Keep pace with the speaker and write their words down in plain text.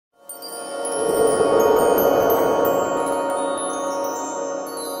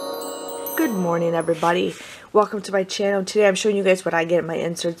morning, everybody. Welcome to my channel. Today I'm showing you guys what I get in my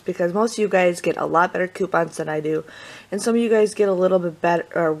inserts because most of you guys get a lot better coupons than I do, and some of you guys get a little bit better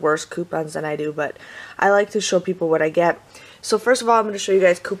or worse coupons than I do, but I like to show people what I get. So first of all, I'm going to show you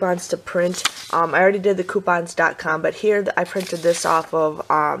guys coupons to print. I already did the coupons.com, but here I printed this off of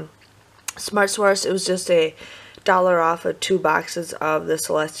Smart Source. It was just $1 off of 2 boxes of the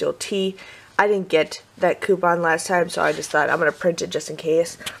Celestial Tea. I didn't get that coupon last time, so I just thought I'm going to print it just in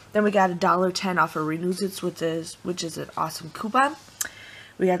case. Then we got $1.10 off of Renews-It, which is an awesome coupon.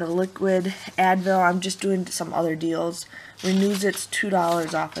 We got the liquid Advil. I'm just doing some other deals. Renews-It's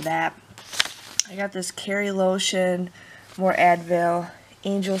 $2 off of that. I got this Carry Lotion, more Advil,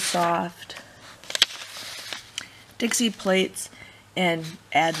 Angel Soft, Dixie Plates, and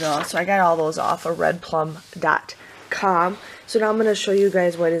Advil. So I got all those off of redplum.com. So now I'm going to show you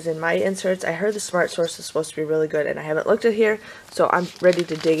guys what is in my inserts. I heard the Smart Source is supposed to be really good, and I haven't looked at here, so I'm ready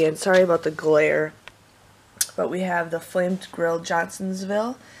to dig in. Sorry about the glare. But we have the Flamed Grilled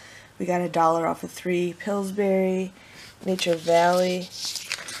Johnsonville. We got $1 off of 3. Pillsbury, Nature Valley,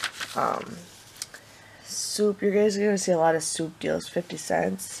 soup. You guys are going to see a lot of soup deals. 50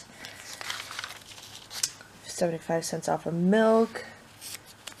 cents. 75 cents off of milk.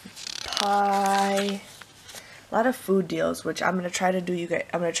 Pie. A lot of food deals, which I'm gonna try to do.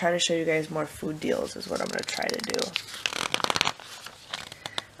 I'm gonna try to show you guys more food deals. Is what I'm gonna try to do.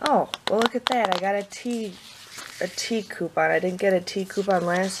 Oh, well, look at that! I got a tea coupon. I didn't get a tea coupon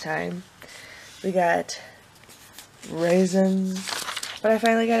last time. We got raisins, but I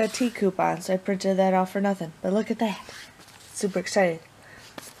finally got a tea coupon, so I printed that off for nothing. But look at that! Super excited.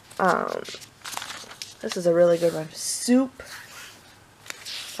 This is a really good one. Soup.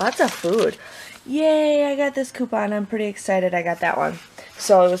 Lots of food. Yay, I got this coupon. I'm pretty excited I got that one.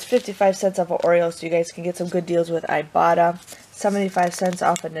 So it was 55 cents off of Oreo, so you guys can get some good deals with Ibotta. 75 cents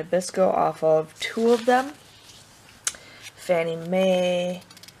off of Nabisco off of 2 of them. Fannie Mae.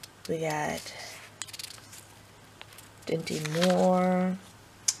 We got Dinty Moore.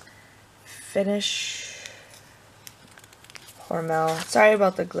 Finish. Hormel. Sorry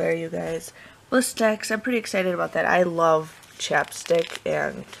about the glare, you guys. Blistex. I'm pretty excited about that. I love chapstick,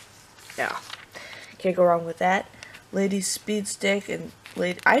 and yeah. Can't go wrong with that. Lady Speed Stick and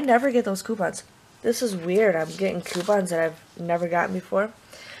I never get those coupons. This is weird. I'm getting coupons that I've never gotten before.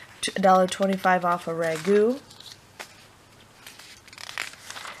 $1.25 off of Ragu.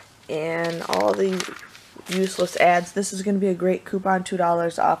 And all the useless ads. This is going to be a great coupon.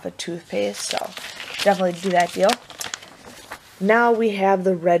 $2 off of toothpaste. So definitely do that deal. Now we have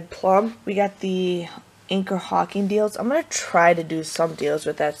the Red Plum. We got the Anchor Hawking deals. I'm going to try to do some deals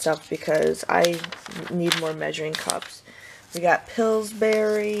with that stuff because I need more measuring cups. We got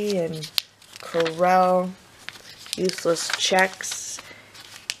Pillsbury and Corel. Useless checks.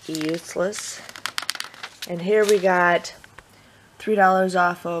 Useless. And here we got $3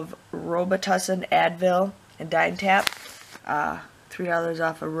 off of Robitussin, Advil, and Dime Tap. $3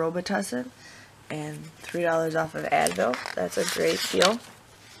 off of Robitussin and $3 off of Advil. That's a great deal.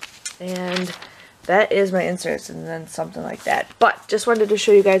 And that is my inserts, and then something like that. But just wanted to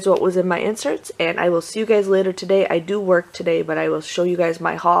show you guys what was in my inserts, and I will see you guys later today. I do work today, but I will show you guys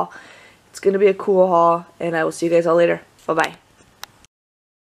my haul. It's going to be a cool haul, and I will see you guys all later. Bye-bye.